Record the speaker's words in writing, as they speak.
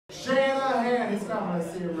Shanahan, it's not gonna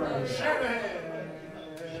see him right. Shanahan.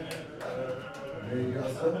 There you go,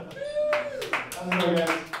 son. How's it going,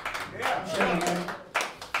 guys? Yeah, I'm Shanahan.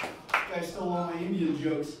 You guys stole all my Indian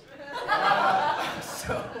jokes.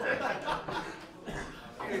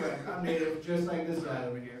 Anyway, I'm native, just like this guy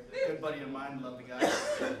over here. Good buddy of mine, love the guy.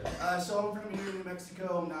 So I'm from here in New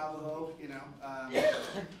Mexico, Navajo, you know.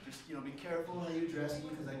 Just, you know, be careful how you dress me,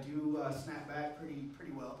 because I do snap back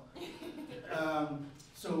pretty well.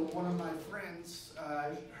 So one of my friends,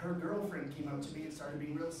 her girlfriend came up to me and started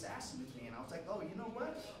being real sassy with me, and I was like, oh, you know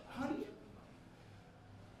what, honey?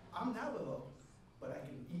 I'm Navajo, but I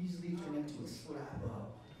can easily turn into a slap-o.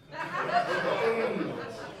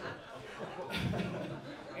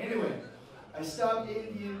 Anyway, I stopped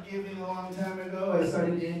Indian giving a long time ago. I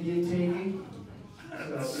started Indian taking.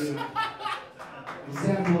 So, you know,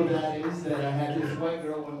 example of that is that I had this white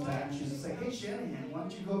girl one time. She was just like, hey, Shanahan, why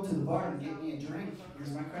don't you go up to the bar and get me a drink?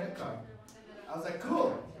 Here's my credit card. I was like,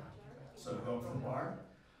 cool. So I go up to the bar,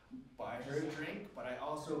 buy her a drink, but I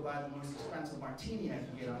also buy the most expensive martini I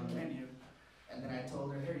can get on the menu. And then I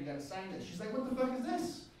told her, here, you gotta sign this. She's like, what the fuck is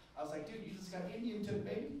this? I was like, dude, you just got Indian took,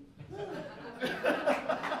 baby.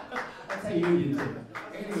 That's how you Indian took.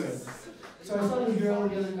 Anyway, so I saw this girl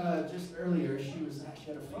just earlier. She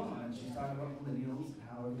had a phone and she was talking about millennials and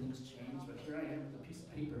how everything's changed. But here I am with a piece of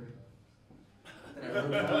paper that I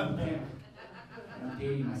wrote down on the pen. And I'm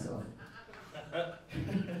dating myself.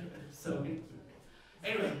 So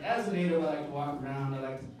anyway, as a native, I like to walk around. I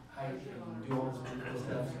like to hike and do all this cool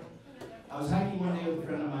stuff. I was hiking one day with a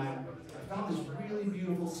friend of mine. I found this really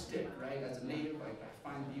beautiful stick, right? As a native, I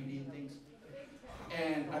find beauty in things.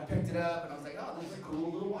 And I picked it up and I was like, oh, this is a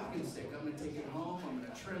cool little walking stick. I'm gonna take it home, I'm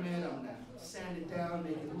gonna trim it, I'm gonna sand it down,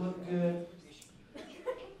 make it look good.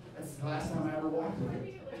 That's the last time I ever walked with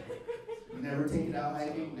it. You never take it out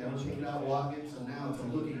hiking, never take it out walking, so now it's a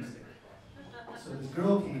looking stick. So this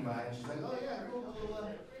girl came by and she's like, oh yeah, cool.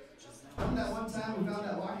 Remember that one time we found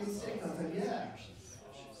that walking stick? I was like, yeah.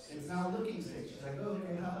 It's not a looking stick. She's like, oh,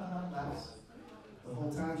 okay, laughs. The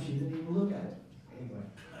whole time she didn't even look at it. Anyway,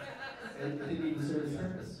 it didn't even serve its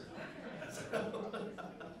purpose.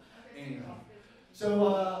 Anyhow, so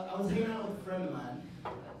I was hanging out with a friend of mine.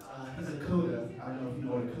 He's a CODA. I don't know if you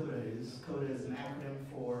know what a CODA is. CODA is an acronym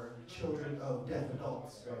for Children of Deaf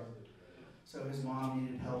Adults, right? So his mom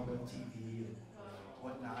needed help with TV and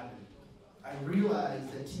whatnot. And I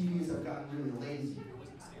realized that TVs have gotten really lazy.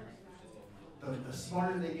 The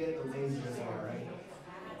smarter they get, the lazier they are, right?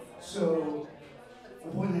 So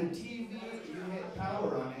when a TV, you hit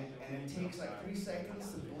power on it, and it takes like 3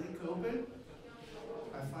 seconds to blink open,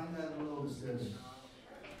 I find that a little disturbing.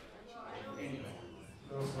 Anyway,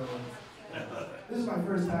 this is my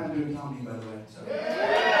first time doing comedy, by the way. So.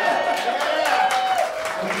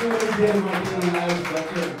 I'm sure what you did in my daily life, but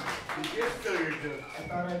you're still your joke. I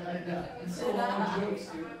thought I'd so long jokes,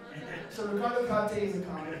 dude. So Ricardo Conte is a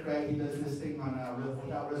comic, right? He does this thing on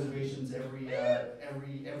Without Reservations every day at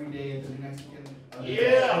the New Mexican.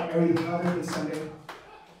 Every other than Sunday.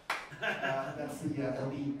 That's the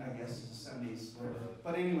elite, I guess, Sundays, whatever.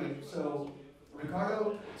 But anyway, so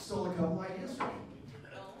Ricardo stole a couple ideas from me.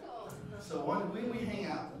 So we hang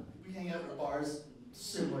out. We hang out at bars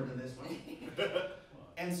similar to this one.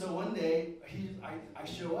 And so one day, I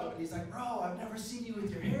show up and he's like, bro, I've never seen you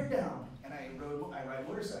with your hair down. And I ride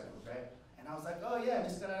motorcycles, right? And I was like, oh yeah, I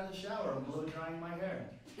just got out of the shower. I'm blow drying my hair.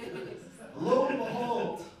 Lo and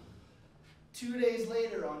behold, 2 days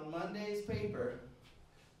later on Monday's paper,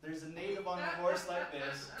 there's a native on a horse like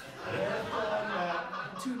this.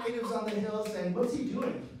 And 2 natives on the hill saying, what's he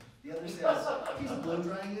doing? The other says, he's blow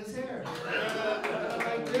drying his hair. And I'm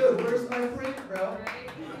like, dude, where's my print, bro?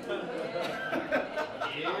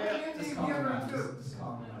 Just calm down. Just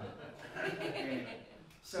calm down.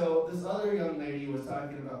 So this other young lady was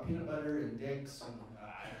talking about peanut butter and dicks, and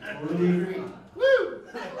I totally agree. Woo!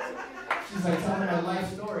 She's like telling my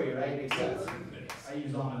life story, right? Except I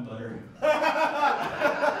use almond butter.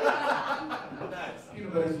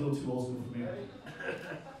 Peanut butter's a little too old school for me.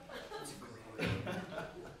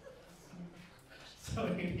 So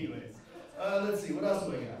anyways, let's see, what else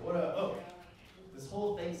do I got? This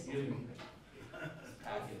whole Thanksgiving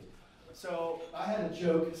package. So I had a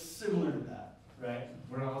joke similar to that, right?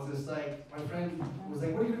 Where I was just like, my friend was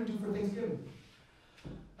like, what are you gonna do for Thanksgiving?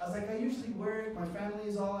 I was like, I usually work, my family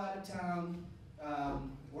is all out of town.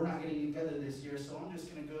 We're not getting together this year, so I'm just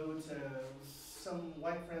gonna go to some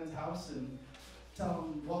white friend's house and tell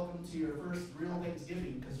them, welcome to your first real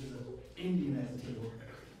Thanksgiving, because there's an Indian at the table.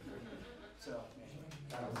 So,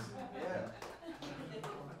 that was, yeah.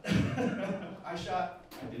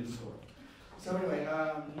 I didn't score. So anyway,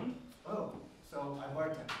 so I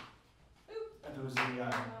bartend. It was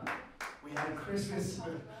we had a Christmas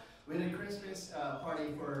party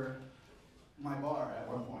for my bar at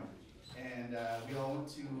one point, and we all went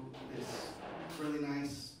to this really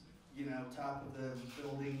nice, top of the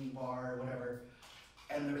building bar or whatever.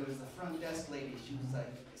 And there was the front desk lady. She was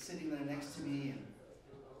like sitting there next to me,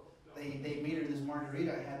 and they made her this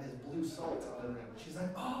margarita. I had this blue salt on the rim. She's like,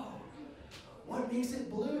 "Oh, what makes it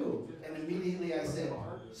blue?" And immediately I said,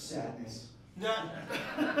 "Sadness."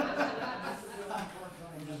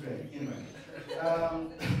 Anyway,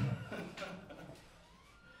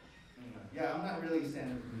 yeah, I'm not really a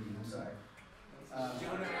stand-up comedian. I'm sorry.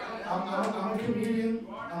 I'm a comedian.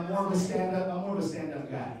 I'm more of a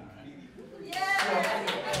stand-up guy. Yeah.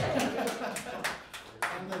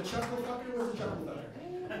 And the chuckle fucker was a chuckle fucker.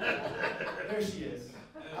 There she is.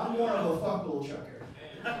 I'm more of a fuckle chucker.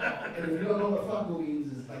 And if you don't know what fuckle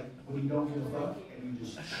means, it's like when you don't give a fuck and you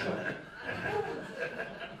just chuck.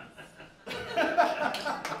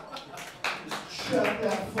 Just chuck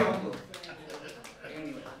that fuckle.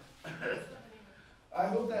 Anyway. I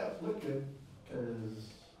hope that looked good, because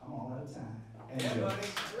I'm all out of time. Anyway.